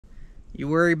You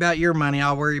worry about your money,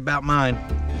 I'll worry about mine.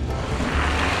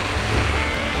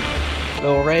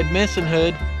 Little red missing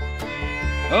hood.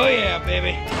 Oh yeah,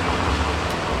 baby.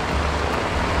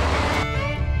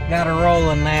 Got her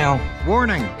rolling now.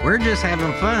 Warning, we're just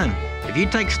having fun. If you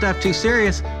take stuff too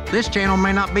serious, this channel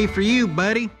may not be for you,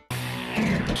 buddy.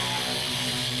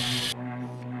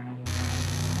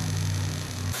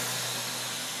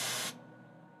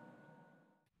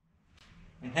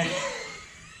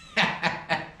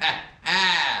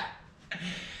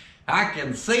 I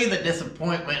can see the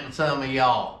disappointment in some of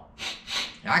y'all.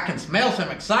 I can smell some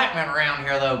excitement around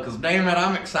here though, because damn it,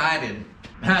 I'm excited. In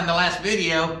the last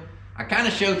video, I kind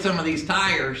of showed some of these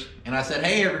tires and I said,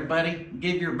 hey everybody,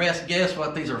 give your best guess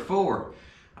what these are for.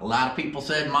 A lot of people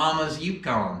said Mama's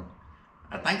Yukon.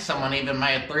 I think someone even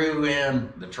may have threw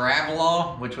in the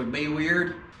Travelall, which would be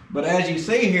weird. But as you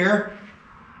see here,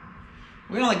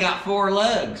 we only got 4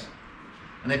 lugs.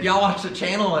 And if y'all watch the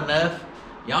channel enough,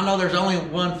 y'all know there's only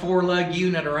one 4-lug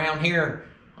unit around here.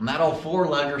 And that old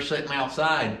 4-lugger sitting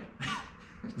outside.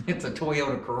 It's a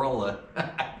Toyota Corolla.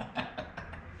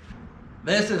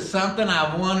 This is something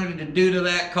I've wanted to do to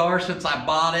that car since I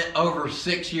bought it over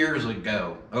 6 years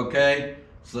ago, okay?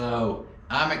 So,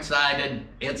 I'm excited.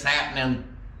 It's happening.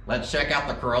 Let's check out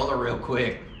the Corolla real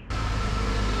quick.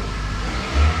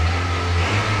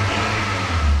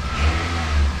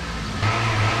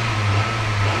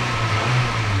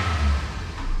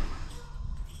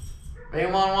 If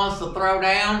anyone wants to throw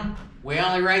down, we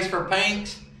only race for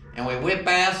pinks, and we whip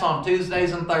ass on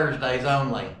Tuesdays and Thursdays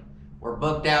only. We're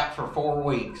booked out for 4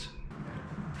 weeks.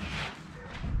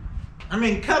 I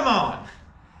mean, come on.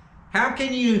 How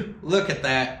can you look at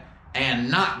that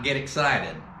and not get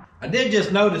excited? I did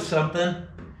just notice something.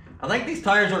 I think these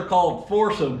tires are called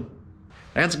Foursome.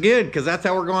 That's good, because that's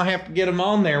how we're going to have to get them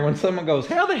on there when someone goes,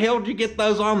 how the hell did you get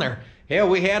those on there? Hell,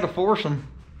 we had to force them.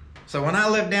 So when I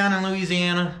lived down in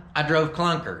Louisiana, I drove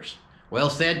clunkers. Well,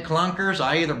 said clunkers,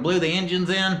 I either blew the engines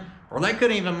in or they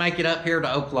couldn't even make it up here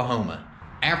to Oklahoma.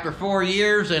 After 4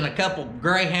 years and a couple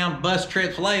Greyhound bus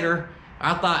trips later,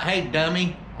 I thought, hey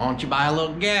dummy, why don't you buy a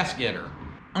little gas getter?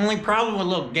 Only problem with a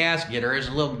little gas getter is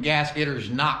a little gas getter is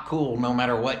not cool no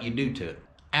matter what you do to it.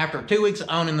 After 2 weeks of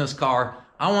owning this car,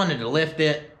 I wanted to lift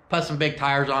it, put some big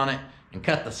tires on it, and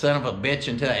cut the son of a bitch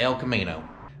into an El Camino.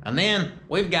 And then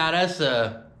we've got us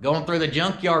going through the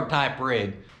junkyard type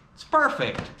rig. It's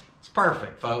perfect. It's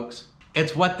perfect, folks.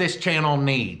 It's what this channel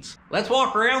needs. Let's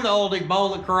walk around the oldie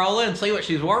boldie Corolla and see what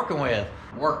she's working with.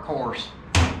 Workhorse.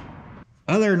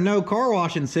 Other than no car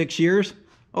wash in 6 years,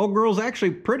 old girl's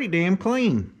actually pretty damn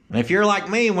clean. And if you're like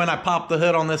me when I pop the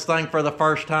hood on this thing for the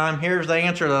first time, here's the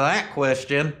answer to that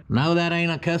question. No, that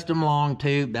ain't a custom long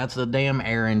tube. That's the damn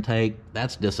air intake.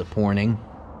 That's disappointing.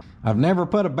 I've never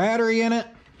put a battery in it.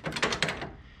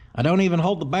 I don't even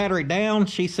hold the battery down.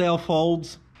 She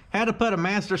self-folds. Had to put a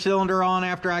master cylinder on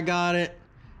after I got it.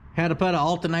 Had to put an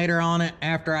alternator on it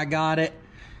after I got it.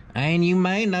 And you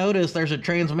may notice there's a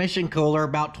transmission cooler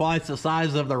about twice the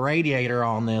size of the radiator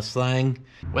on this thing.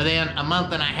 Within a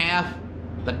month and a half,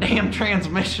 the damn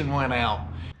transmission went out.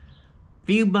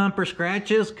 Few bumper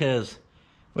scratches, cause,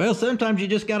 well, sometimes you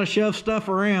just gotta shove stuff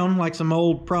around like some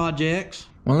old projects.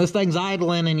 When this thing's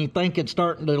idling and you think it's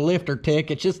starting to lift or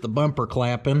tick, it's just the bumper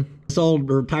clapping. This old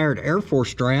retired Air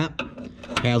Force strap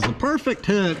has the perfect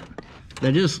hook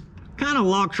that just kind of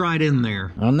locks right in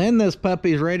there. And then this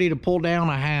puppy's ready to pull down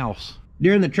a house.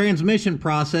 During the transmission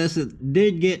process, it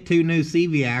did get 2 new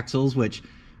CV axles, which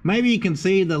maybe you can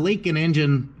see the leaking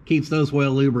engine keeps those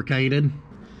well lubricated.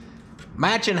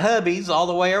 Matching hubbies all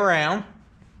the way around.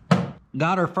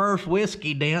 Got her first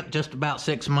whiskey dent just about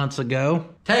 6 months ago.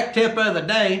 Tech tip of the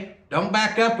day, don't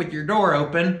back up with your door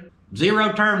open.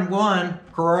 0 turn 1,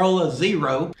 Corolla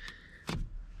 0.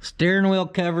 Steering wheel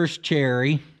covers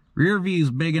cherry. Rear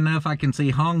view's big enough I can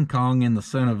see Hong Kong in the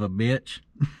son of a bitch.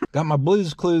 Got my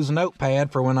Blues Clues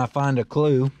notepad for when I find a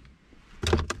clue.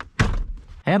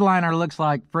 Headliner looks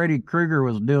like Freddy Krueger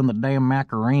was doing the damn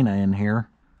Macarena in here.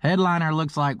 Headliner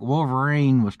looks like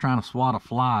Wolverine was trying to swat a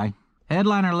fly.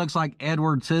 Headliner looks like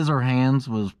Edward Scissorhands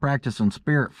was practicing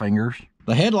spirit fingers.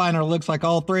 The headliner looks like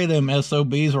all 3 of them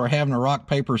SOBs were having a rock,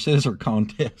 paper, scissor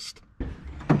contest.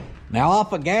 Now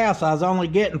off of gas, I was only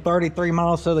getting 33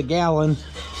 miles to the gallon,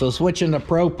 so switching to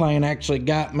propane actually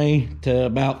got me to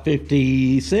about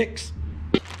 56.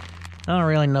 I don't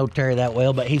really know Terry that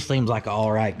well, but he seems like an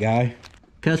alright guy.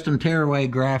 Custom tearaway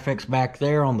graphics back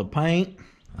there on the paint.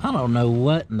 I don't know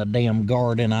what in the damn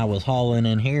garden I was hauling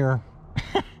in here.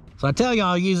 So I tell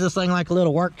y'all, I use this thing like a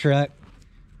little work truck.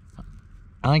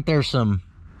 I think there's some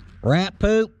rat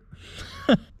poop.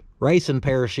 Racing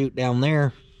parachute down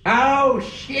there. Oh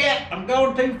shit, I'm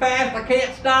going too fast, I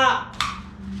can't stop.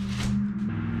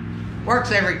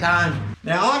 Works every time.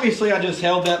 Now obviously I just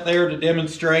held that there to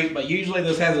demonstrate, but usually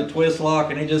this has a twist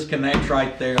lock and it just connects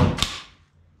right there.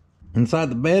 Inside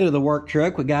the bed of the work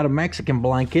truck, we got a Mexican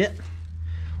blanket.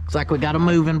 Looks like we got a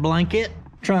moving blanket.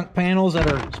 Trunk panels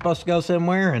that are supposed to go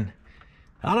somewhere, and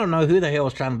I don't know who the hell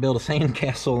is trying to build a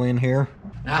sandcastle in here.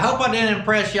 Now, I hope I didn't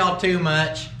impress y'all too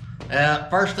much.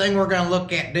 First thing we're gonna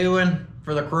look at doing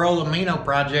for the Corolla Mino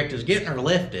project is getting her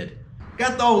lifted.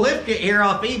 Got the old lift kit here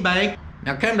off eBay.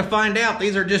 Now come to find out,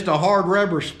 these are just a hard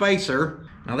rubber spacer.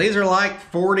 Now these are like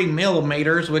 40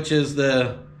 millimeters, which is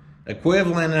the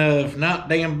equivalent of not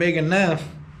damn big enough,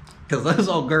 because those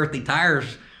old girthy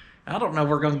tires, I don't know if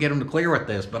we're gonna get them to clear with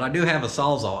this, but I do have a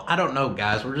Sawzall. I don't know,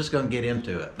 guys, we're just gonna get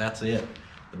into it, that's it.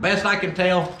 The best I can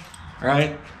tell,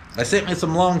 right, they sent me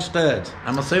some long studs.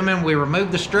 I'm assuming we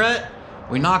remove the strut,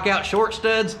 we knock out short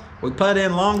studs, we put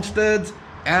in long studs,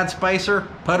 add spacer,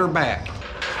 put her back.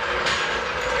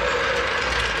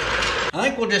 I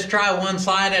think we'll just try one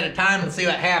side at a time and see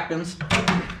what happens.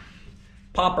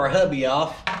 Pop our hubby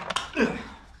off.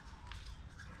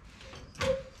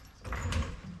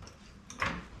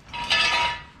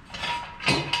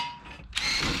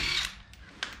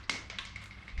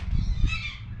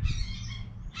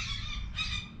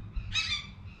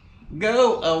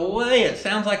 Go away, it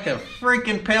sounds like the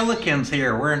freaking pelicans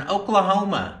here. We're in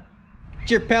Oklahoma.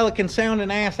 Get your pelican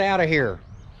sounding ass out of here.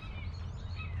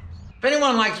 If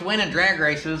anyone likes winning drag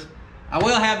races, I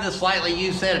will have this slightly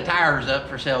used set of tires up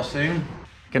for sale soon.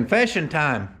 Confession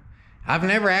time. I've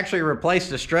never actually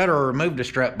replaced a strut or removed a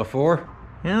strut before.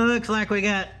 It looks like we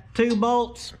got 2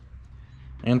 bolts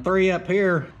and 3 up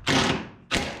here.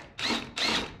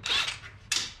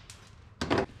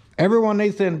 Everyone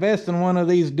needs to invest in one of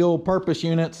these dual purpose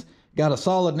units. Got a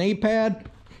solid knee pad.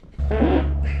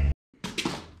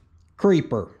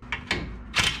 Creeper.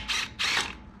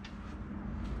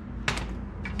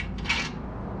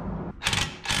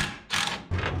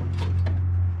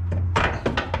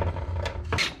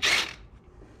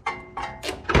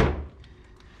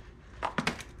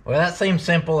 Well, that seems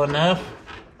simple enough.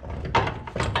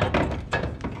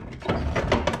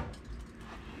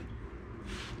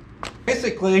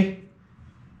 Basically,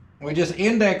 we just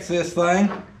index this thing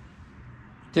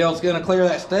till it's gonna clear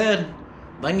that stud.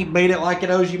 Then you beat it like it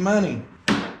owes you money.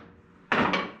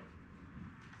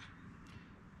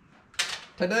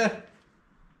 Ta-da!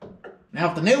 Now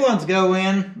if the new ones go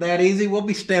in that easy, we'll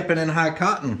be stepping in high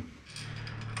cotton.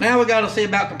 Now we gotta see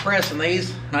about compressing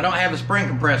these. And I don't have a spring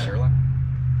compressor.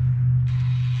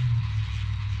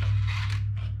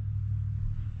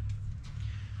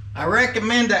 I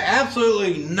recommend to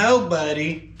absolutely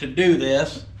nobody to do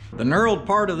this. The knurled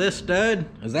part of this stud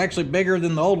is actually bigger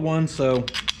than the old one, so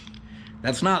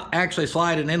that's not actually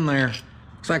sliding in there.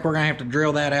 Looks like we're gonna have to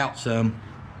drill that out some.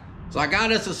 So I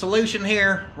got us a solution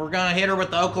here. We're gonna hit her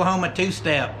with the Oklahoma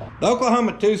 2-step. The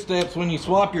Oklahoma 2-step's when you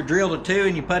swap your drill to 2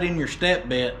 and you put in your step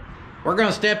bit. We're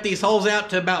gonna step these holes out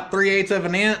to about 3/8 of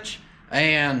an inch,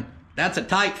 and that's a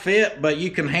tight fit, but you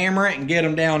can hammer it and get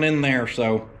them down in there,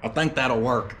 so I think that'll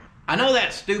work. I know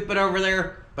that's stupid over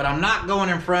there, but I'm not going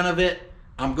in front of it.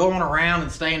 I'm going around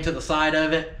and staying to the side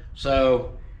of it.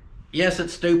 So, yes,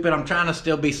 it's stupid. I'm trying to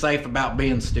still be safe about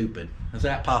being stupid. Is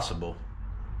that possible?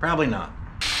 Probably not.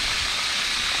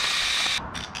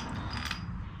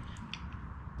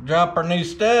 Drop our new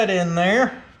stud in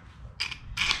there.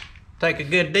 Take a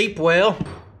good deep well.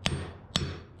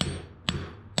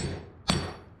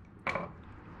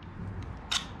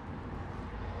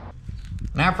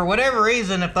 Now, for whatever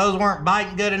reason, if those weren't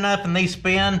biting good enough and these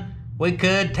spin, we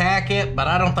could tack it, but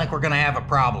I don't think we're gonna have a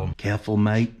problem. Careful,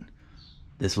 mate.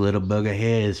 This little bugger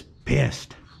here is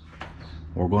pissed.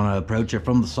 We're gonna approach her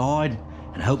from the side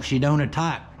and hope she don't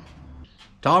attack.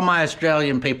 To all my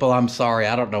Australian people, I'm sorry.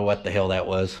 I don't know what the hell that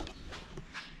was.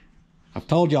 I've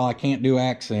told y'all I can't do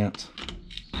accents.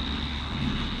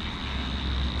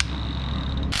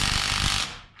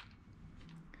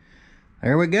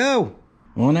 There we go.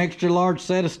 One extra large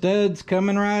set of studs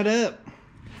coming right up.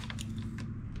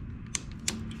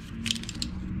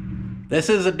 This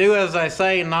is a do as I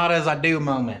say, not as I do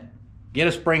moment. Get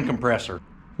a spring compressor.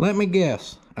 Let me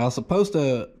guess. I was supposed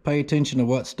to pay attention to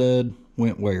what stud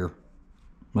went where.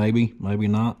 Maybe, maybe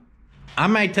not. I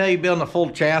may tell you building a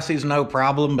full chassis is no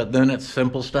problem, but then it's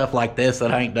simple stuff like this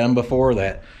that I ain't done before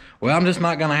that, well, I'm just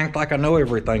not gonna act like I know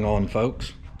everything on,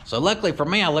 folks. So luckily for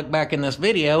me, I look back in this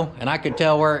video and I could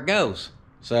tell where it goes.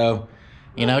 So,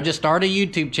 you know, just start a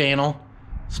YouTube channel,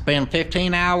 spend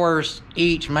 15 hours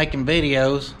each making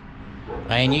videos,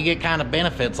 and you get kind of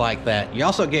benefits like that. You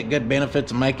also get good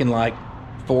benefits of making like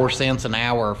 4 cents an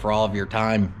hour for all of your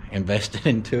time invested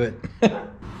into it.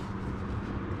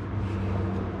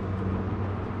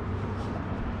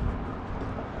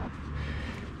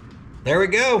 There we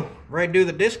go, ready to do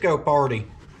the disco party.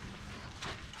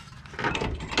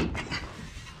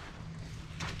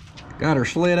 Got her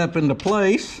slid up into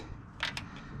place.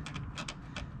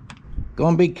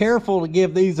 Gonna be careful to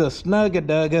give these a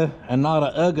snugga-dugga and not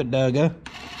a ugga-dugga.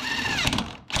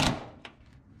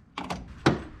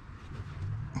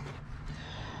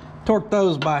 Torque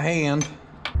those by hand.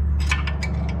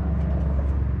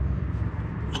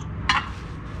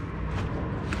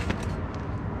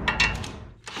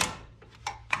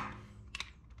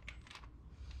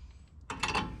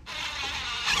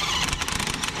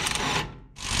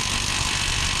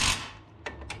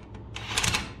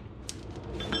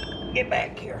 Get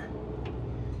back here.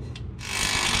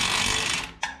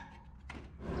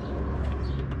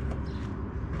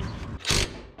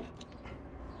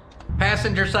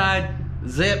 Passenger side,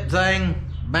 zip, zang,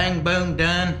 bang, boom,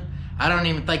 done. I don't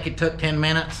even think it took 10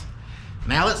 minutes.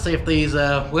 Now let's see if these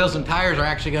wheels and tires are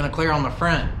actually gonna clear on the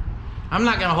front. I'm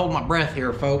not gonna hold my breath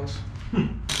here, folks.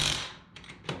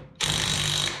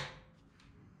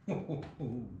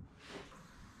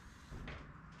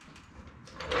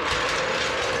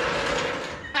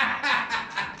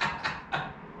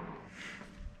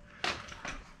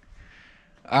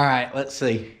 All right, let's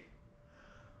see.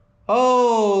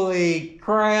 Holy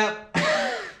crap.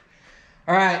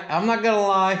 All right, I'm not gonna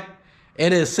lie.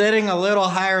 It is sitting a little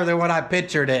higher than what I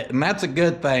pictured it, and that's a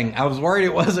good thing. I was worried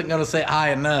it wasn't gonna sit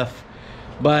high enough.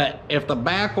 But if the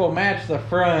back will match the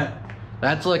front,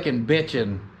 that's looking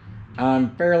bitchin'.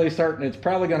 I'm fairly certain it's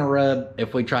probably gonna rub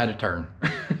if we try to turn.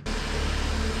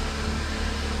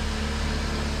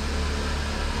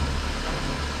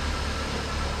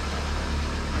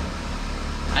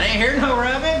 I didn't hear no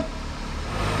rubbing.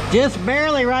 Just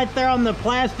barely right there on the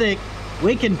plastic.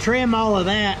 We can trim all of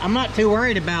that. I'm not too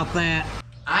worried about that.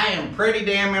 I am pretty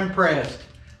damn impressed.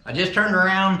 I just turned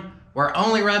around. We're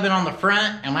only rubbing on the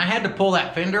front, and I had to pull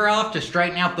that fender off to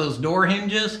straighten out those door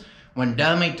hinges when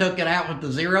Dummy took it out with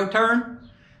the zero turn.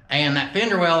 And that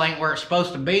fender well ain't where it's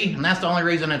supposed to be, and that's the only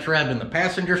reason it's rubbing. The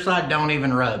passenger side don't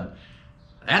even rub.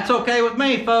 That's okay with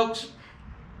me, folks.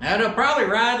 Now, it'll probably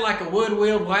ride like a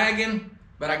wood-wheeled wagon,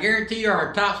 but I guarantee you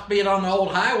our top speed on the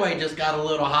old highway just got a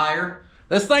little higher.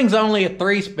 This thing's only a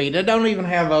 3-speed. It don't even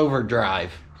have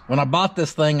overdrive. When I bought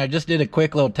this thing, I just did a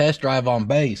quick little test drive on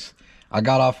base. I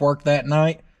got off work that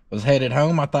night, was headed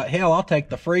home. I thought, hell, I'll take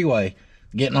the freeway.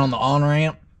 Getting on the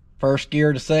on-ramp, first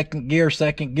gear to second gear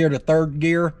to third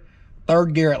gear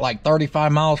at like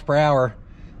 35 miles per hour.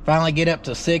 Finally get up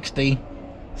to 60,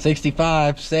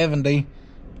 65, 70.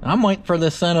 I'm waiting for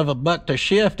this son of a buck to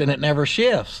shift, and it never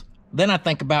shifts. Then I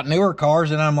think about newer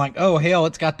cars, and I'm like, oh, hell,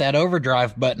 it's got that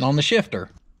overdrive button on the shifter.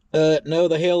 No,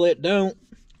 the hell it don't.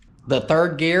 The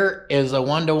third gear is a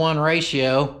 1-to-1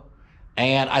 ratio,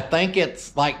 and I think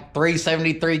it's like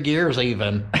 373 gears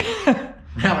even.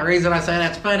 Now, the reason I say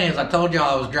that's funny is I told you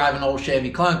I was driving old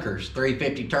Chevy clunkers,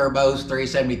 350 turbos,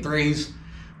 373s.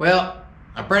 Well,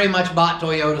 I pretty much bought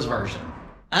Toyota's version.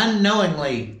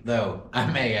 Unknowingly, though, I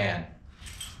may add.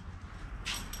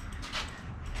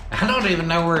 I don't even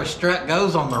know where a strut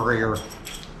goes on the rear.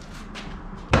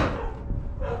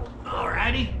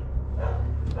 Alrighty.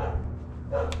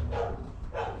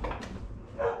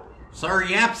 Sir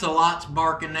Yaps-a-lot's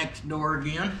barking next door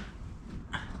again.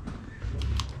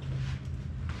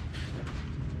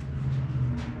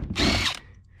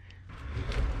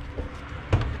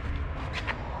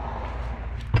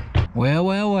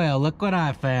 Well, look what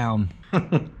I found.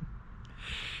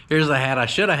 Here's the hat I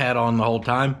should have had on the whole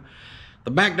time. The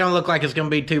back don't look like it's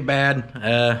gonna be too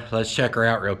bad. Let's check her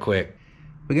out real quick.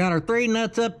 We got our 3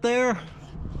 nuts up there.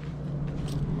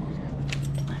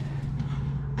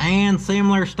 And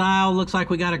similar style, looks like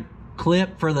we got a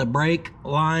clip for the brake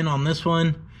line on this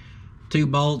one. 2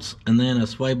 bolts and then a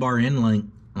sway bar end link.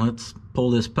 Let's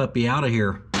pull this puppy out of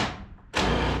here.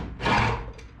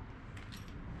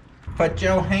 Put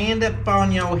your hand up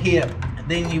on your hip, and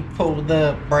then you pull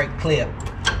the brake clip.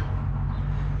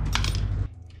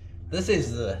 This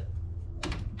is the...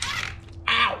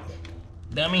 Ow!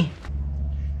 Dummy.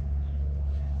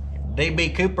 If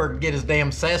DB Cooper could get his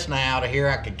damn Cessna out of here,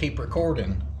 I could keep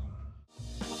recording.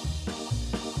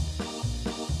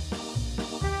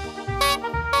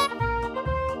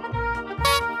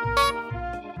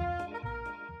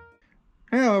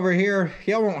 Now over here,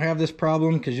 y'all won't have this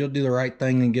problem because you'll do the right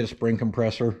thing and get a spring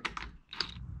compressor.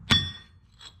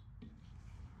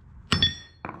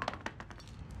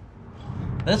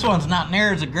 This one's not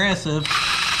near as aggressive.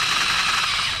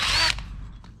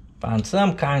 Find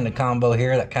some kind of combo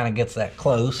here that kind of gets that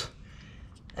close.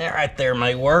 That right there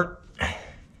may work.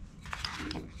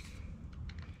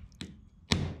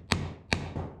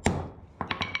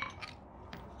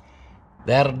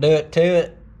 That'll do it to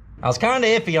it. I was kind of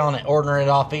iffy on it ordering it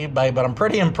off eBay, but I'm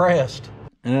pretty impressed.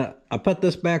 I put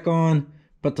this back on,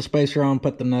 put the spacer on,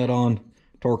 put the nut on,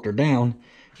 torqued her down.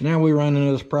 Now we run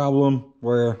into this problem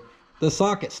where the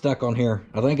socket's stuck on here.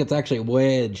 I think it's actually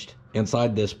wedged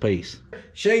inside this piece.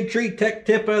 Shade tree tech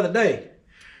tip of the day.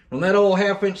 When that old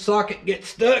 1/2-inch socket gets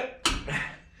stuck,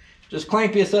 just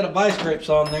clamp you a set of vice grips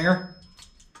on there.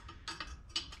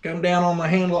 Come down on the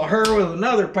handle of her with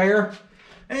another pair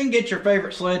and get your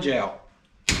favorite sledge out.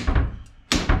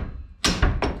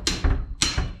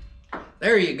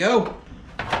 There you go.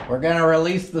 We're gonna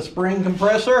release the spring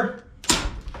compressor.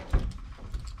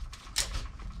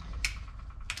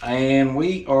 And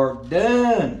we are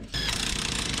done.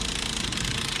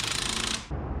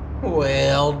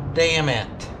 Well, damn it.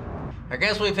 I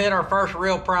guess we've hit our first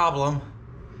real problem.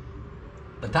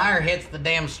 The tire hits the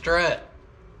damn strut.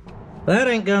 That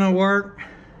ain't gonna work.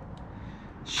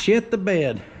 Shit the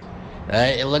bed.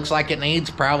 It looks like it needs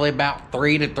probably about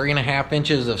 3 to 3.5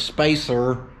 inches of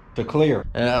spacer to clear.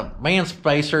 Man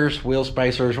spacers, wheel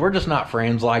spacers, we're just not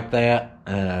friends like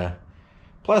that.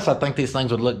 Plus, I think these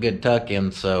things would look good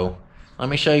tuck-in, so let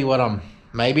me show you what I'm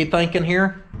maybe thinking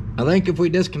here. I think if we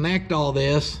disconnect all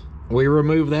this, we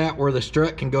remove that where the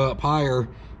strut can go up higher,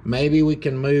 maybe we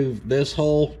can move this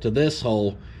hole to this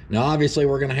hole. Now, obviously,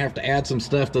 we're gonna have to add some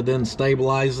stuff to then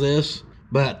stabilize this,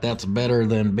 but that's better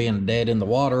than being dead in the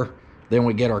water. Then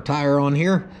we get our tire on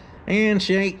here, and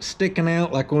she ain't sticking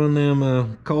out like one of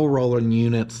them coal rolling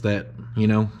units that, you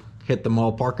know, hit the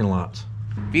mall parking lots.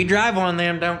 If you drive one of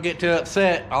them, don't get too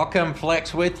upset. I'll come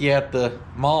flex with you at the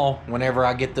mall whenever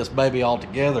I get this baby all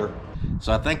together.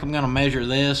 So I think I'm gonna measure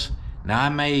this. Now I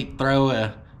may throw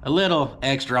a little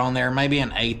extra on there, maybe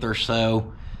 1/8 or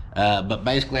so. But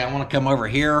basically I wanna come over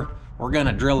here. We're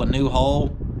gonna drill a new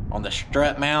hole on the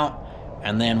strut mount,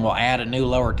 and then we'll add a new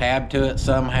lower tab to it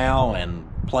somehow and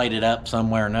plate it up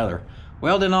somewhere or another.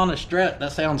 Welding on a strut,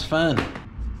 that sounds fun.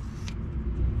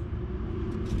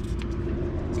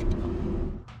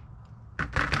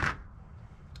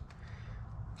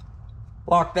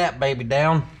 Lock that baby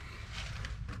down.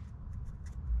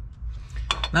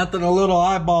 Nothing a little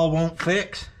eyeball won't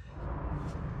fix.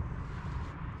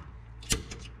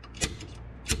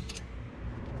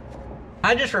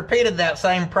 I just repeated that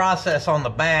same process on the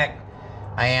back,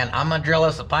 and I'm gonna drill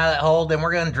us a pilot hole, then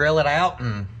we're gonna drill it out,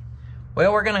 and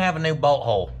well, we're gonna have a new bolt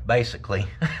hole, basically.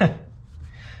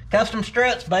 Custom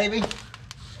struts, baby.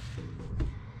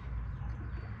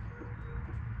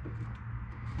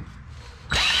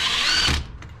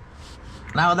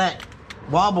 Now that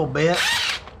wobble bit,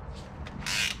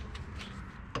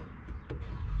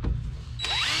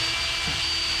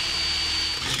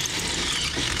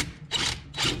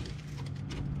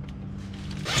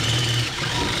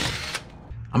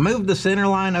 I moved the center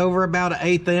line over about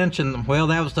 1/8 inch, and well,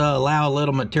 that was to allow a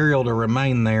little material to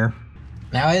remain there.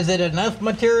 Now, is it enough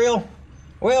material?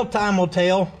 Well, time will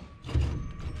tell.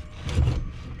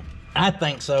 I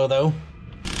think so, though.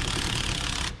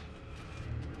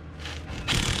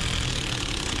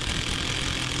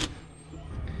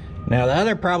 Now, the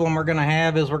other problem we're gonna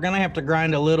have is we're gonna have to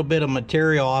grind a little bit of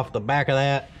material off the back of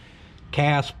that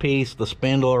cast piece, the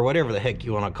spindle, or whatever the heck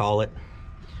you wanna call it.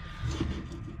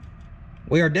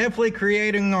 We are definitely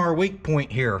creating our weak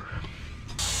point here.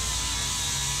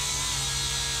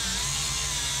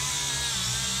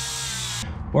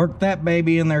 Work that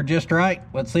baby in there just right.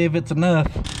 Let's see if it's enough.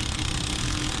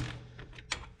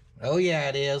 Oh yeah,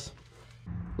 it is.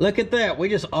 Look at that, we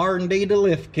just R&D'd the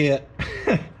lift kit.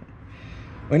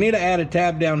 We need to add a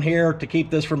tab down here to keep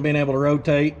this from being able to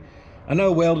rotate. I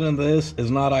know welding this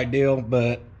is not ideal,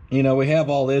 but you know, we have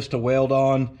all this to weld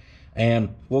on, and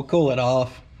we'll cool it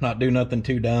off, not do nothing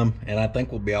too dumb, and I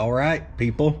think we'll be all right,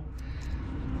 people.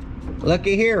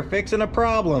 Looky here, fixing a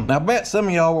problem. Now, I bet some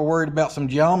of y'all were worried about some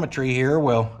geometry here.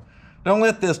 Well, don't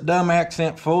let this dumb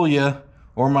accent fool you,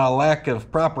 or my lack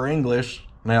of proper English.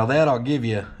 Now that I'll give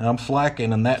you, I'm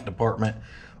slacking in that department.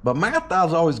 But math I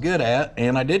was always good at,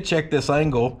 and I did check this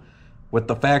angle with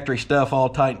the factory stuff all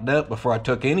tightened up before I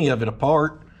took any of it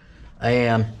apart.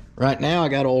 And right now I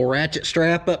got an old ratchet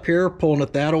strap up here pulling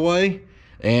it that away,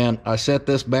 and I set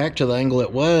this back to the angle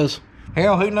it was.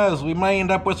 Hell, who knows, we may end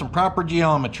up with some proper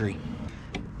geometry.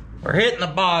 We're hitting the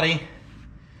body.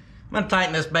 I'm gonna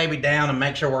tighten this baby down and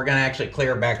make sure we're gonna actually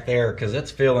clear back there, because it's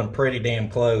feeling pretty damn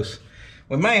close.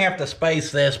 We may have to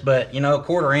space this, but you know,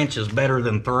 1/4 inch is better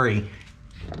than 3.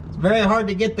 It's very hard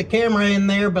to get the camera in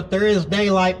there, but there is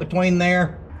daylight between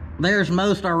there. there's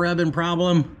most our rubbing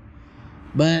problem,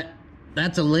 but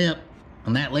that's a lip,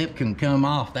 and that lip can come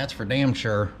off, that's for damn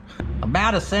sure.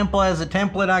 About as simple as a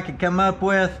template I could come up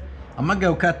with. I'm gonna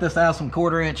go cut this out some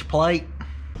 1/4-inch plate.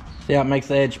 See how it makes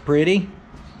the edge pretty?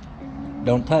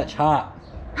 Don't touch, hot.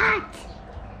 Hot.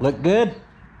 Look good?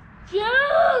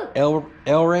 Yeah.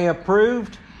 El Rey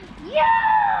approved?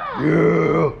 Yeah.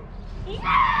 Yeah.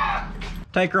 Yeah.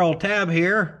 Take our old tab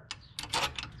here,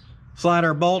 slide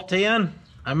our bolt in.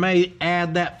 I may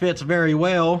add that fits very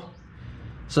well.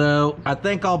 So I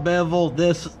think I'll bevel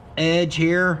this edge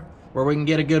here where we can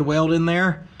get a good weld in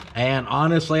there. And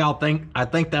honestly, I think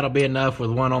that'll be enough with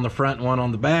one on the front and one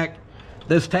on the back.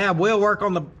 This tab will work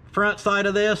on the front side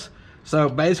of this. So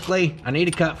basically, I need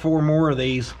to cut 4 more of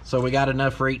these so we got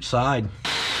enough for each side.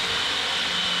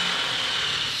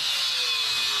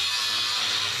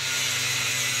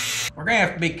 We're gonna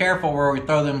have to be careful where we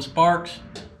throw them sparks.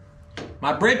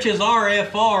 My britches are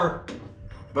FR,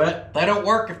 but they don't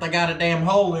work if they got a damn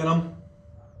hole in them.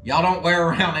 Y'all don't wear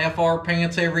around FR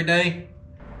pants every day?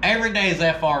 Every day is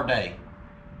FR day.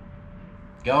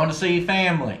 Going to see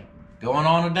family, going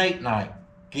on a date night,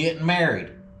 getting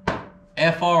married,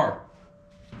 FR.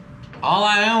 All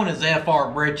I own is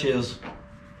FR britches.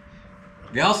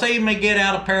 If y'all see me get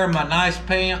out a pair of my nice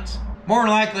pants, more than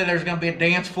likely there's gonna be a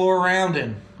dance floor around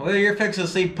and, well, you're fixing to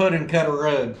see Puddin cut a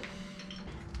rug.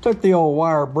 Took the old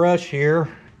wire brush here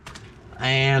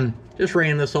and just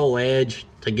ran this whole edge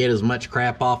to get as much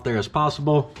crap off there as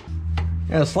possible.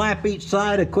 Gonna slap each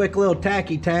side a quick little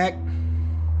tacky tack.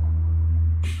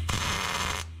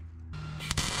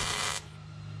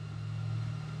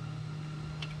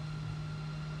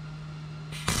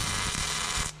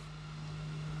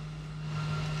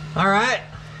 All right,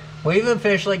 we've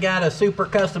officially got a super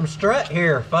custom strut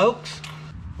here, folks.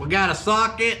 We got a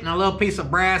socket and a little piece of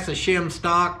brass, a shim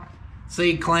stock,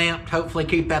 C-clamped, hopefully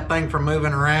keep that thing from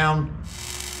moving around.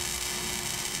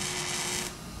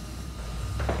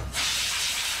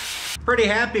 Pretty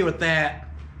happy with that.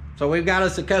 So we've got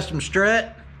us a custom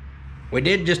strut. We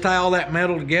did just tie all that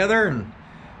metal together, and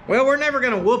well, we're never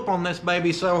gonna whoop on this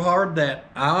baby so hard that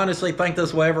I honestly think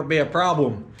this will ever be a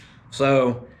problem.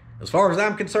 So as far as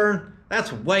I'm concerned,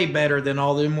 that's way better than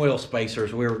all them wheel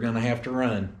spacers we were gonna have to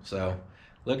run. So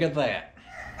look at that.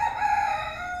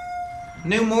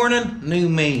 New morning, new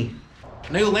me.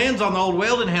 New lens on the old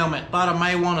welding helmet. Thought I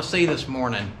may want to see this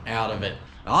morning out of it.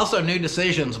 Also, new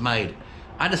decisions made.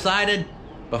 I decided,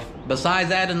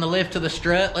 besides adding the lift to the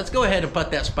strut, let's go ahead and put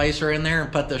that spacer in there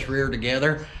and put this rear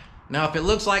together. Now, if it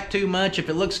looks like too much, if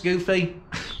it looks goofy,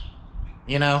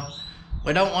 you know,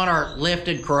 we don't want our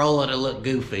lifted Corolla to look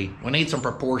goofy. We need some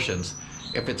proportions.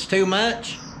 If it's too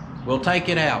much, we'll take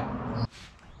it out.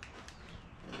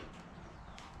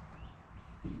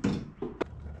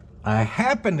 I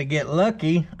happen to get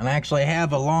lucky and actually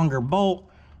have a longer bolt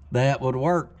that would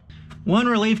work. One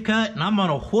relief cut and I'm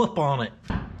gonna whoop on it.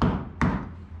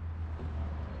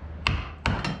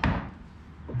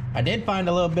 I did find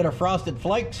a little bit of frosted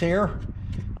flakes here.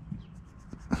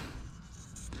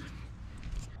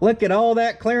 Look at all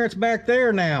that clearance back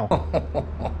there now.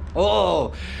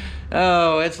 Oh,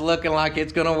 it's looking like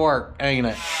it's gonna work, ain't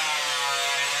it?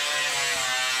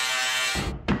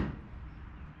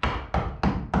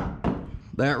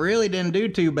 That really didn't do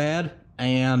too bad,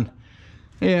 and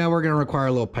yeah, we're gonna require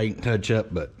a little paint touch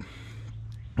up, but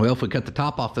well, if we cut the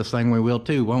top off this thing, we will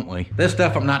too, won't we? This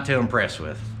stuff I'm not too impressed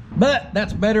with, but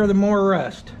that's better than more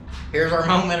rust. Here's our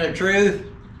moment of truth.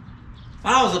 If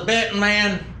I was a betting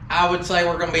man, I would say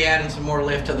we're gonna be adding some more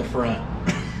lift to the front.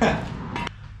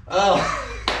 Oh,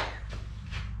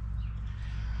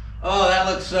 that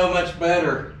looks so much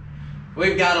better.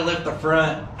 We've got to lift the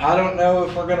front. I don't know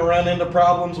if we're going to run into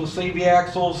problems with CV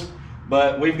axles,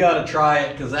 but we've got to try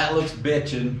it because that looks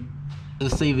bitchin'.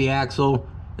 This CV axle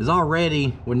is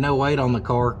already, with no weight on the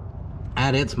car,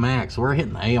 at its max. We're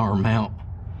hitting the A-arm mount.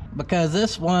 Because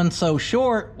this one's so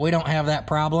short, we don't have that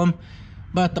problem.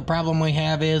 But the problem we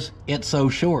have is it's so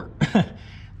short.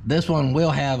 This one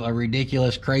will have a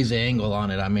ridiculous, crazy angle on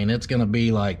it. I mean, it's going to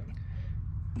be like,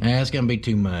 it's gonna be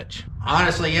too much.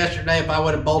 Honestly, yesterday, if I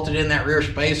would have bolted in that rear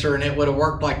spacer and it would have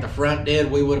worked like the front did,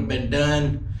 we would have been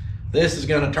done. This is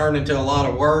gonna turn into a lot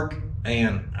of work,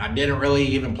 and I didn't really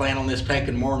even plan on this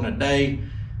taking more than a day.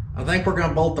 I think we're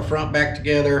gonna bolt the front back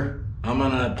together. I'm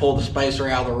gonna pull the spacer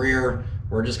out of the rear.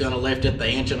 We're just gonna lift it the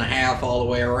 1.5 inches all the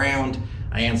way around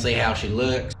and see how she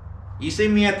looks. You see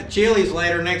me at the Chili's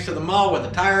later next to the mall with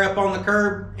the tire up on the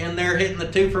curb in there hitting the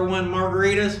 2-for-1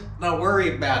 margaritas. Don't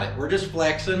worry about it. We're just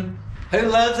flexing. Who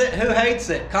loves it? Who hates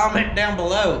it? Comment down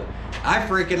below. I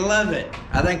freaking love it.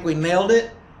 I think we nailed it.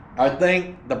 I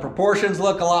think the proportions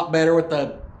look a lot better with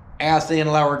the ass in,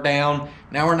 lower down.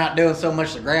 Now we're not doing so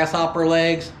much the grasshopper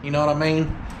legs, you know what I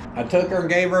mean? I took her and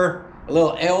gave her a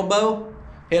little elbow,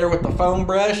 hit her with the foam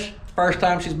brush. First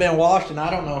time she's been washed in I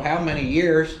don't know how many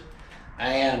years.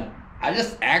 And I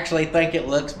just actually think it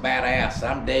looks badass.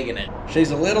 I'm digging it.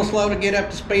 She's a little slow to get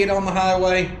up to speed on the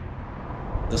highway.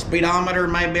 The speedometer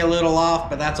may be a little off,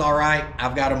 but that's all right.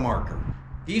 I've got a marker.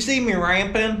 If you see me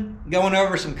ramping, going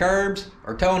over some curbs,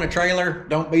 or towing a trailer,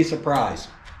 don't be surprised.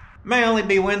 May only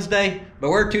be Wednesday, but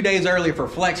we're 2 days early for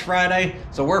Flex Friday,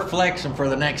 so we're flexing for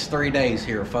the next 3 days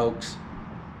here, folks.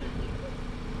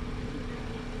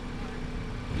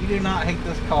 You do not hate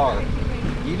this car.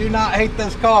 You do not hate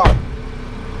this car.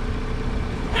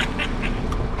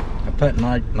 I put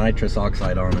nitrous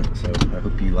oxide on it, so I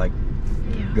hope you like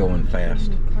going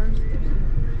fast.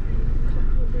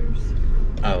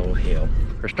 Oh, hell.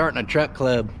 We're starting a truck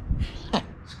club.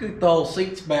 Scoot the old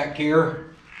seats back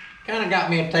here. Kind of got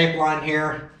me a tape line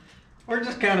here. We're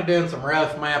just kind of doing some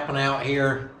rough mapping out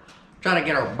here. Trying to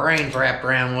get our brains wrapped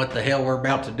around what the hell we're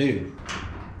about to do.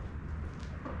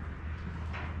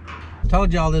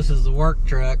 Told y'all this is the work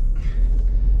truck.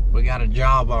 We got a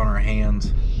job on our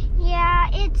hands. Yeah,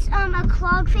 it's a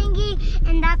clog thingy,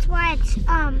 and that's why it's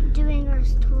doing our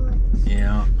toilets.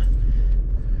 Yeah.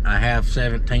 I have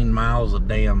 17 miles of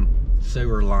damn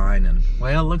sewer line, and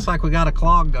well, looks like we got a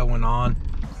clog going on.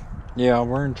 Yeah,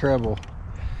 we're in trouble.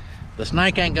 The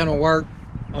snake ain't gonna work.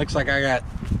 Looks like I got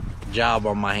a job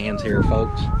on my hands here,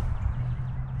 folks.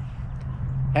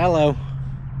 Hello.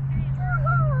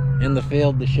 In the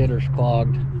field, the shitter's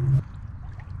clogged.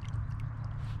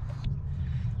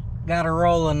 Got her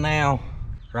rolling now.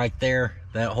 Right there,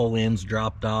 that whole end's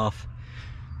dropped off.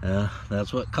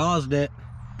 That's what caused it.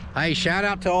 Hey, shout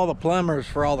out to all the plumbers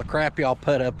for all the crap y'all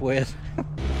put up with.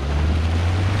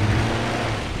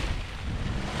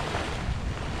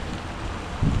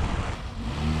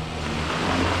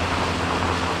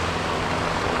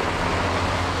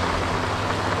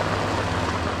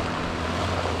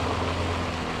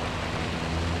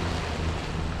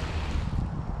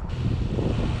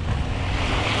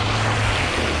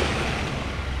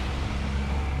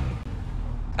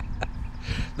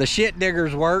 The shit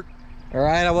diggers work. All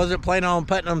right, I wasn't planning on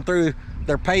putting them through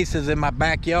their paces in my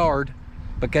backyard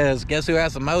because guess who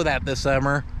has to mow that this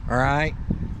summer, all right?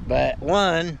 But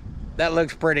one, that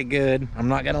looks pretty good. I'm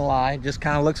not gonna lie, just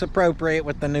kind of looks appropriate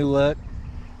with the new look.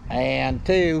 And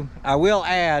two, I will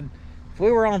add, if we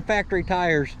were on factory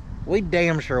tires, we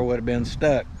damn sure would have been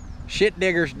stuck. Shit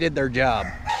diggers did their job.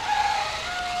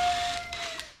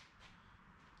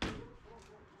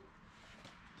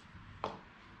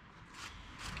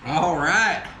 All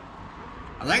right.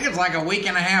 I think it's like a week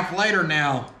and a half later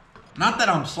now. Not that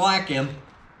I'm slacking.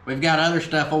 We've got other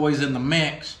stuff always in the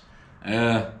mix.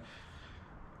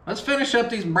 Let's finish up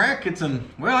these brackets and,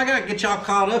 well, I gotta get y'all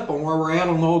caught up on where we're at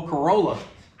on the old Corolla.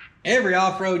 Every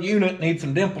off-road unit needs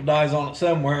some dimple dies on it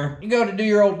somewhere. You go to do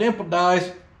your old dimple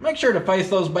dies, make sure to face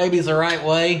those babies the right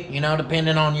way, you know,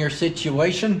 depending on your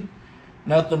situation.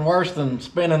 Nothing worse than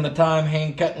spending the time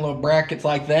hand cutting little brackets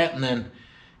like that and then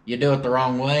you do it the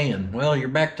wrong way and, well, you're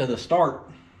back to the start.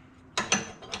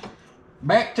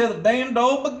 Back to the damned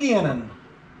old beginning.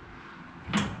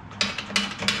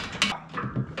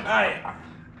 Alright.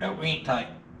 No, we ain't tight.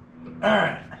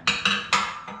 Alright.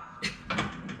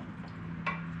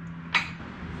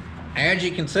 As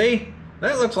you can see,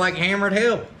 that looks like hammered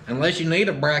hell. Unless you need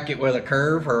a bracket with a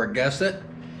curve or a gusset.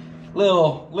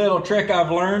 Little trick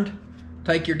I've learned.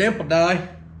 Take your dimple die.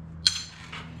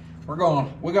 We're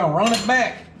gonna run it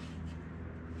back.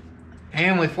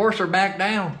 And we force her back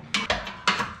down.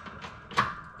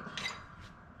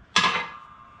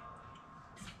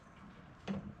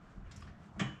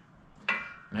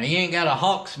 Now you ain't got to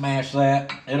hawk smash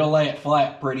that. It'll lay it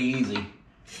flat pretty easy.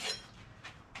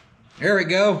 There we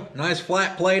go. Nice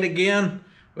flat plate again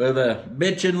with a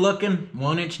bitchin' looking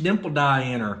 1-inch dimple die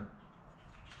in her.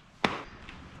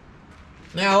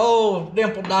 Now old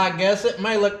dimple die gusset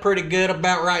may look pretty good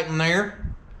about right in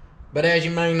there. But as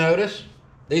you may notice,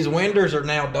 these windows are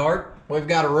now dark. We've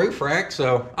got a roof rack,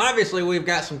 so obviously we've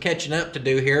got some catching up to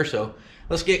do here. So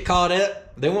let's get caught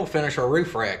up, then we'll finish our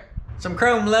roof rack. Some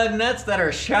chrome lug nuts that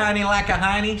are shiny like a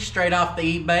hiney, straight off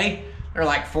the eBay. They're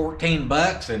like 14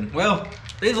 bucks, and well,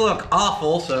 these look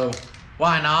awful, so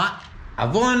why not?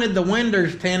 I've wanted the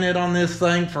windows tinted on this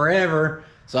thing forever,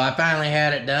 so I finally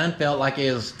had it done. Felt like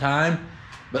it was time,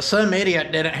 but some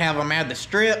idiot didn't have them add the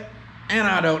strip, and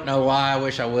I don't know why. I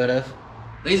wish I would have.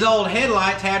 These old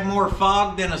headlights had more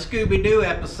fog than a Scooby-Doo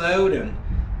episode, and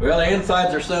well, the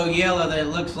insides are so yellow that it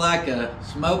looks like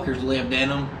smokers lived in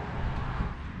them.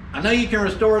 I know you can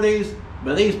restore these,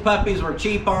 but these puppies were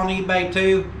cheap on eBay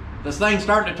too. this thing's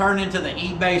starting to turn into the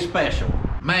eBay special.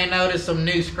 May notice some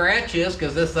new scratches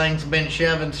because this thing's been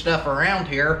shoving stuff around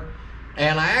here.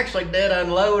 And I actually did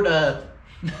unload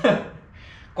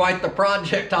quite the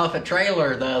project off a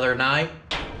trailer the other night.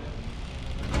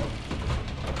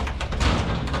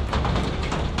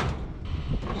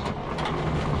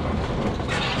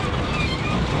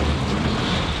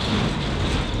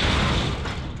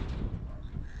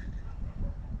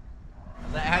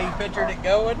 Is that how you pictured it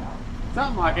going?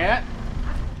 Something like that.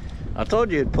 I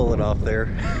told you it'd pull it off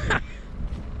there.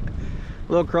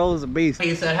 Little Corolla's a beast.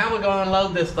 He said, how we gonna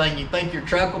unload this thing? You think your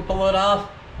truck will pull it off?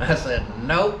 I said,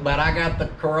 nope, but I got the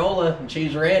Corolla and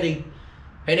she's ready.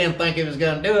 He didn't think he was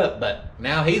gonna do it, but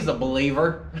now he's a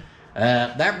believer.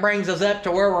 That brings us up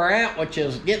to where we're at, which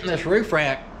is getting this roof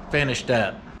rack finished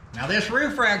up. Now this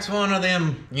roof rack's one of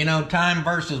them, you know, time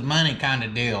versus money kind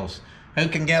of deals. Who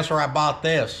can guess where I bought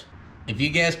this? If you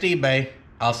guessed eBay,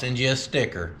 I'll send you a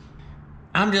sticker.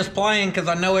 I'm just playing because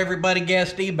I know everybody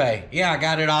guessed eBay. Yeah, I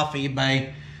got it off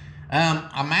eBay.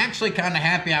 I'm actually kind of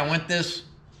happy I went this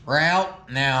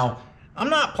route. Now, I'm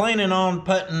not planning on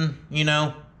putting, you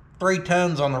know, 3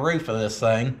 tons on the roof of this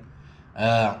thing.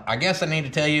 I guess I need to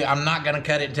tell you, I'm not going to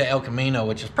cut it into El Camino,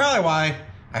 which is probably why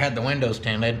I had the windows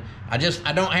tinted. I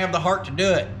don't have the heart to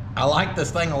do it. I like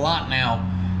this thing a lot now.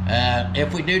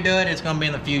 If we do it, it's going to be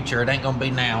in the future. It ain't going to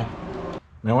be now.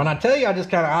 Now, when I tell you I just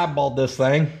kind of eyeballed this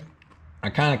thing, I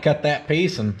kind of cut that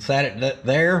piece and sat it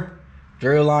there,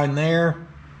 drew a line there,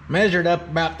 measured up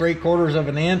about 3/4 of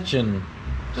an inch and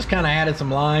just kind of added some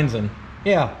lines, and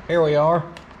yeah, here we are.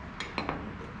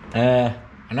 I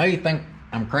know you think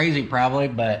I'm crazy probably,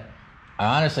 but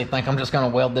I honestly think I'm just going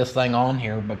to weld this thing on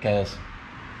here because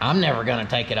I'm never going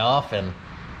to take it off, and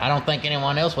I don't think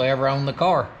anyone else will ever own the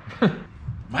car.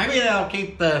 Maybe that'll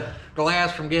keep the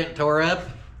glass from getting tore up,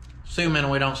 assuming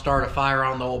we don't start a fire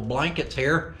on the old blankets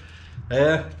here.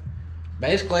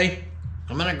 Basically,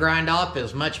 I'm gonna grind off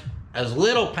as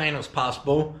little paint as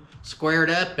possible, square it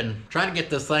up, and try to get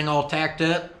this thing all tacked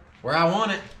up where I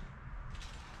want it.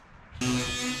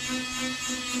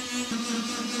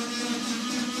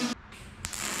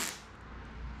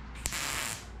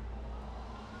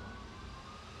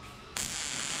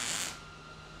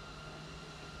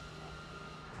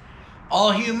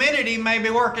 All humidity may be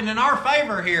working in our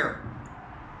favor here.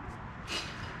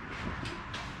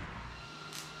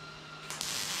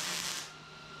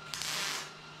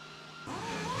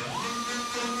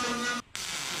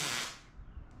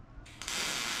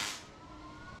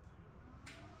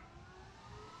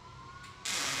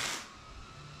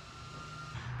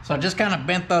 So I just kind of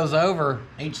bent those over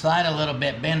each side a little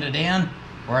bit, bend it in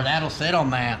where that'll sit on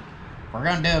that. We're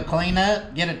gonna do a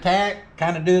cleanup, get it tacked,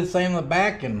 kind of do the same with the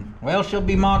back, and well, she'll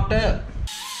be mocked up.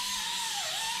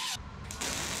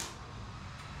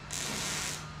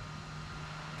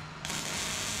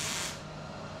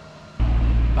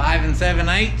 Five and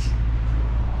 7/8.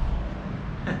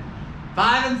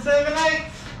 5 7/8.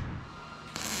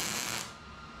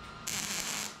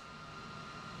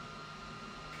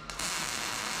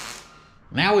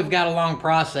 Now we've got a long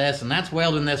process, and that's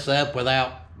welding this up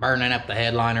without burning up the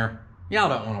headliner. Y'all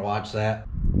don't want to watch that.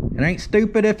 It ain't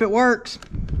stupid if it works.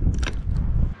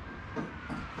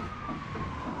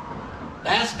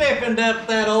 That stiffened up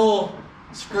that old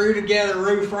screw together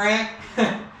roof rack.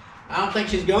 I don't think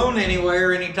she's going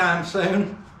anywhere anytime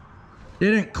soon.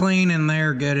 Didn't clean in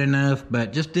there good enough,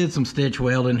 but just did some stitch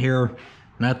welding here.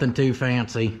 Nothing too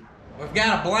fancy. We've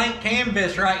got a blank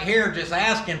canvas right here just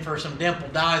asking for some dimple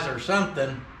dies or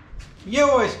something. You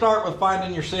always start with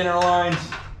finding your center lines.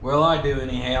 Well, I do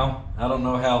anyhow. I don't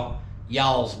know how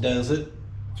y'all's does it.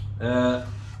 But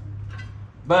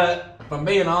if I'm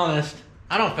being honest,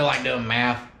 I don't feel like doing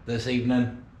math this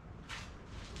evening.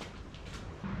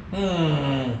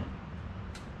 Here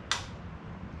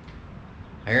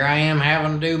I am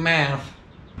having to do math.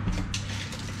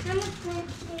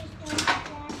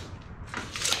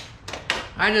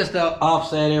 I just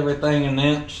offset everything an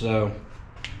inch, so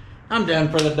I'm done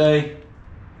for the day.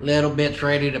 Little bits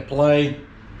ready to play.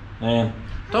 And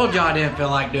told you I didn't feel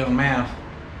like doing math.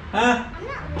 Huh? I'm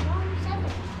not little, I'm 7.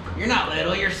 You're not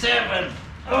little, you're 7.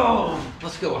 Oh,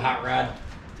 let's go hot rod.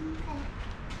 Okay.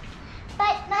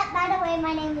 But by the way,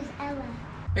 my name is Ella.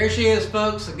 Here she is,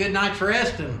 folks, a good night's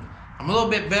rest, and I'm a little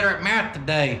bit better at math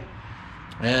today.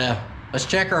 Let's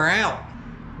check her out.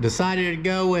 Decided to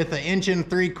go with 1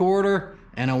 3/4 inches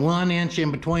and a 1 inch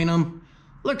in between them.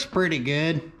 Looks pretty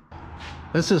good.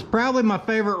 This is probably my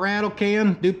favorite rattle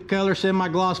can, Duplicolor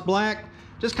semi-gloss black.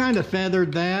 Just kind of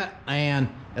feathered that, and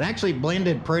it actually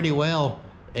blended pretty well.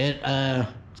 It's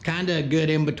kind of good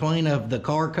in between of the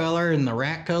car color and the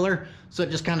rack color, so it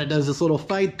just kind of does this little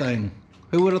fade thing.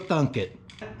 Who would have thunk it?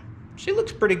 She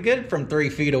looks pretty good from 3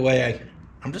 feet away.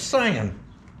 I'm just saying.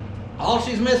 All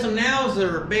she's missing now is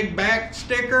her big back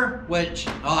sticker, which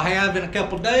I'll have in a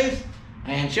couple days,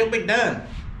 and she'll be done.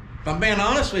 If I'm being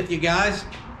honest with you guys,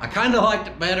 I kind of liked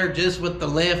it better just with the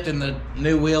lift and the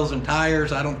new wheels and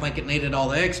tires. I don't think it needed all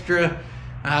the extra.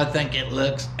 I think it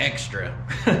looks extra.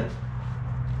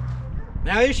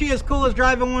 Now, is she as cool as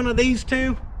driving one of these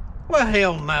two? Well,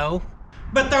 hell no.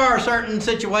 But there are certain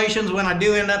situations when I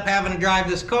do end up having to drive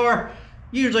this car,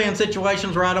 usually in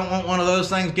situations where I don't want one of those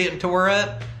things getting tore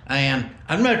up, and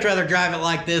I'd much rather drive it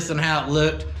like this than how it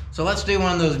looked. So let's do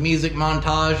one of those music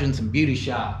montage and some beauty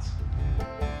shots.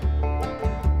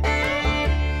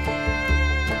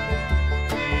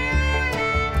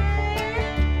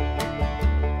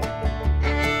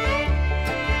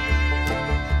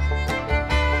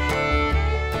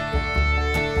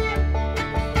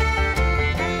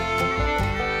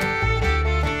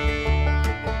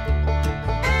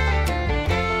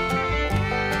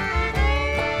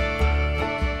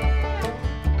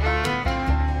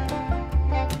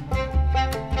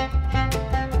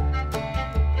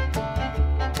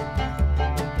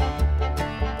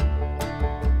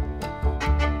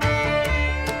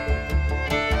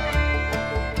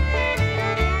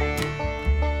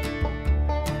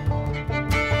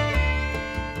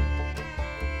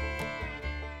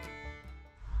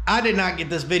 I did not get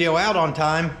this video out on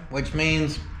time, which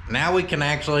means now we can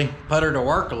actually put her to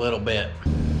work a little bit.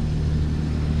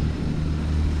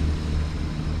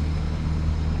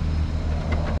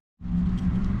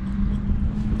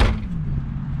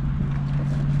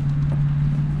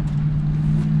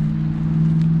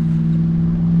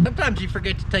 Sometimes you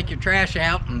forget to take your trash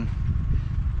out and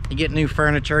you get new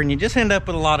furniture and you just end up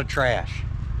with a lot of trash.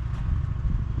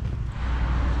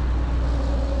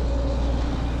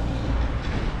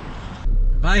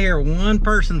 If I hear one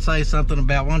person say something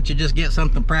about, why don't you just get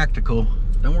something practical,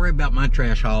 don't worry about my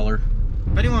trash hauler.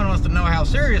 If anyone wants to know how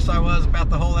serious I was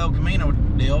about the whole El Camino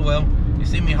deal, well, you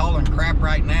see me hauling crap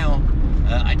right now.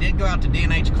 I did go out to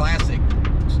D&H Classic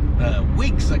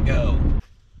weeks ago.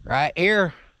 Right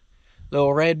here,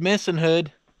 little red missing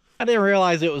hood. I didn't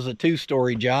realize it was a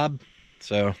 2-story job,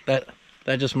 so that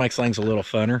just makes things a little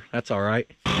funner. That's all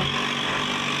right.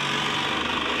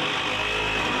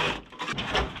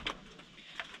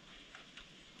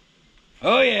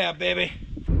 Oh yeah, baby.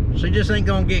 She just ain't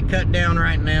gonna get cut down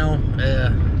right now.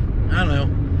 I don't know.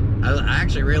 I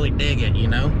actually really dig it, you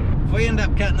know? If we end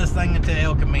up cutting this thing into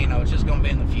El Camino, it's just gonna be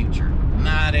in the future.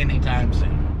 Not anytime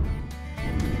soon.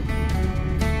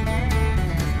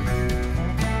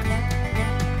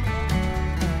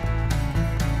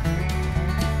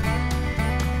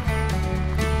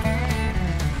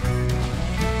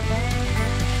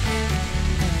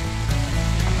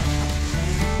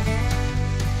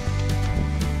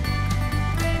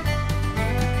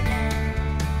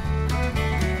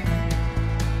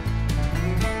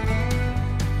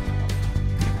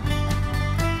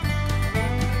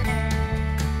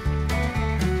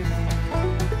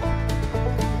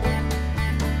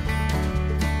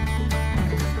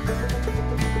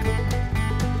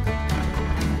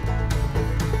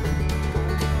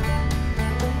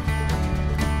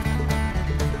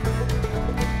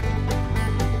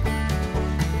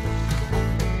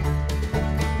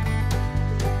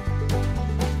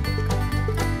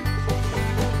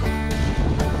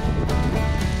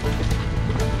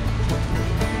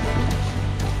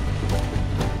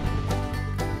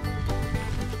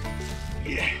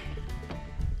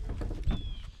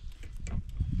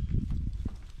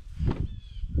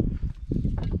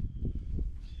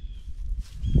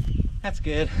 That's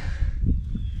good.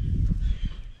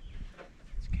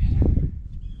 That's good.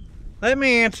 Let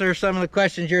me answer some of the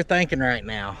questions you're thinking right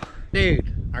now.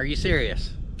 Dude, are you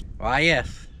serious? Why,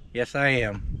 yes. Yes, I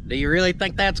am. Do you really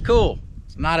think that's cool?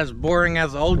 It's not as boring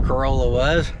as the old Corolla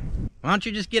was. Why don't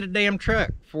you just get a damn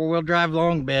truck, 4-wheel drive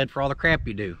long bed for all the crap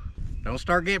you do? Don't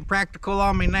start getting practical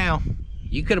on me now.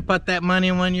 You could have put that money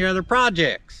in one of your other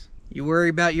projects. You worry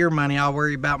about your money, I'll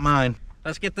worry about mine.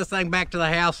 Let's get this thing back to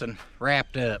the house and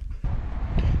wrapped up.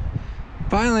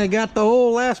 Finally got the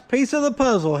whole last piece of the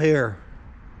puzzle here.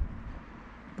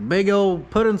 The big old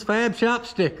Puddin's Fab Shop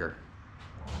sticker.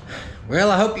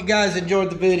 Well, I hope you guys enjoyed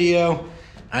the video.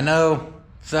 I know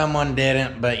someone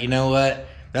didn't, but you know what?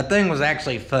 That thing was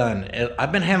actually fun.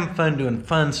 I've been having fun doing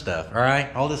fun stuff, all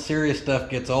right? All this serious stuff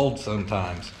gets old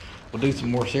sometimes. We'll do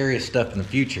some more serious stuff in the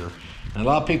future. And a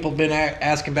lot of people have been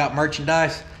asking about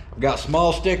merchandise. I've got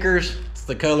small stickers. It's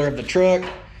the color of the truck.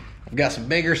 I've got some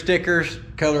bigger stickers,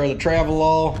 color of the travel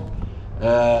law.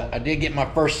 I did get my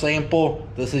first sample.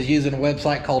 This is using a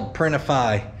website called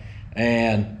Printify.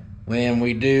 And when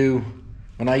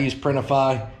I use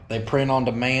Printify, they print on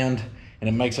demand, and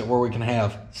it makes it where we can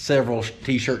have several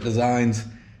t-shirt designs,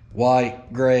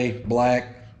 white, gray,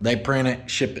 black. They print it,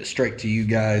 ship it straight to you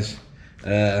guys.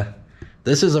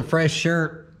 This is a fresh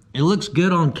shirt. It looks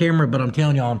good on camera, but I'm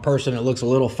telling you, in person, it looks a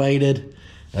little faded.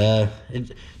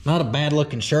 It's not a bad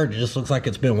looking shirt. It just looks like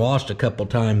it's been washed a couple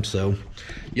times. So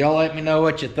y'all let me know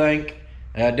what you think.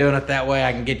 Doing it that way,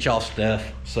 I can get y'all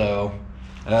stuff. So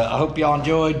I hope y'all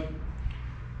enjoyed.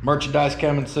 Merchandise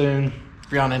coming soon.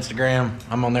 If you're on Instagram,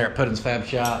 I'm on there at Puddin's Fab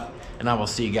Shop, and I will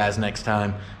see you guys next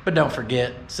time. But don't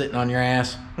forget, sitting on your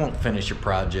ass won't finish your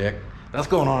project. That's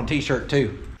going on a t-shirt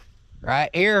too. Right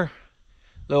here,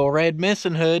 little red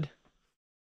missing hood.